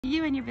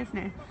You and your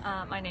business?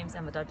 My name's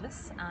Emma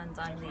Douglas and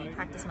I'm the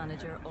practice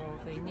manager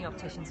of a new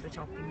Opticians which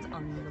opened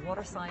on the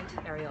waterside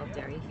area of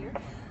Derry here.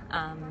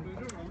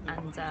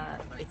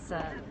 It's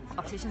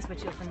Opticians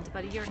which opened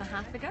about a year and a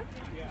half ago,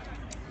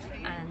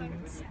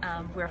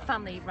 and we're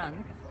family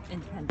run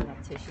independent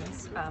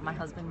opticians. My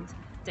husband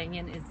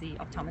Damien is the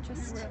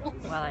optometrist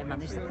while I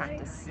manage the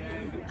practice,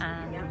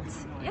 and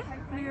yeah,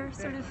 we're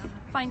sort of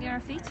finding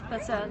our feet,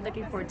 but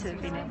looking forward to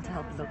being able to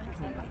help the local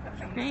community.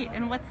 Great.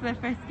 And what's the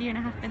first year and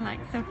a half been like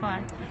so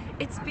far?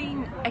 It's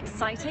been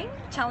exciting,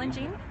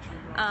 challenging,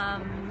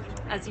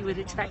 as you would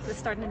expect with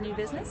starting a new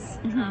business,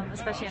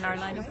 especially in our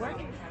line of work.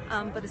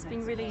 But it's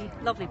been really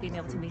lovely being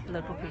able to meet the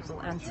local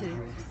people and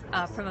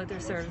to promote their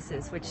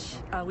services, which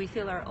we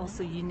feel are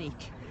also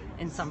unique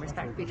in some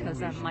respect, because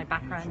my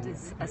background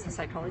is as a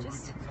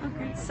psychologist.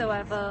 Okay. So I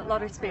have a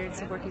lot of experience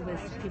of working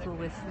with people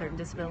with learning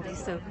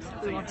disabilities, so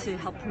we want to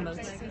help promote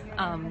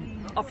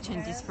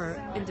opportunities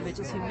for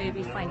individuals who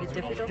maybe find it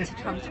difficult to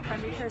come to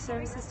primary care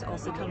services to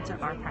also come to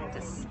our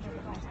practice.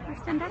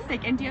 That's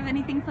fantastic. And do you have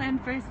anything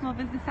planned for Small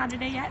Business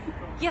Saturday yet?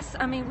 Yes,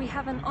 I mean, we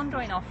have an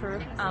ongoing offer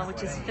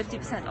which is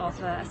 50%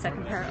 off a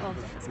second pair of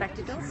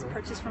spectacles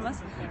purchased from us,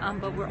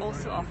 but we're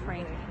also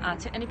offering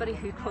to anybody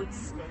who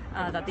quotes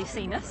that they've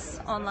seen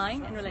us online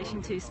in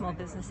relation to Small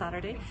Business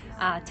Saturday,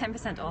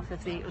 10% off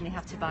if they only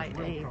have to buy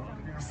a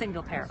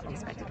single pair of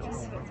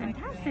spectacles.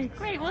 Fantastic.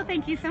 Great. Well,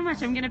 thank you so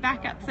much. I'm going to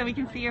back up so we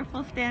can see your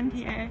full stand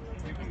here.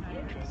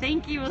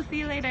 Thank you. We'll see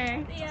you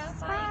later. Yeah,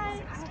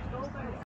 bye.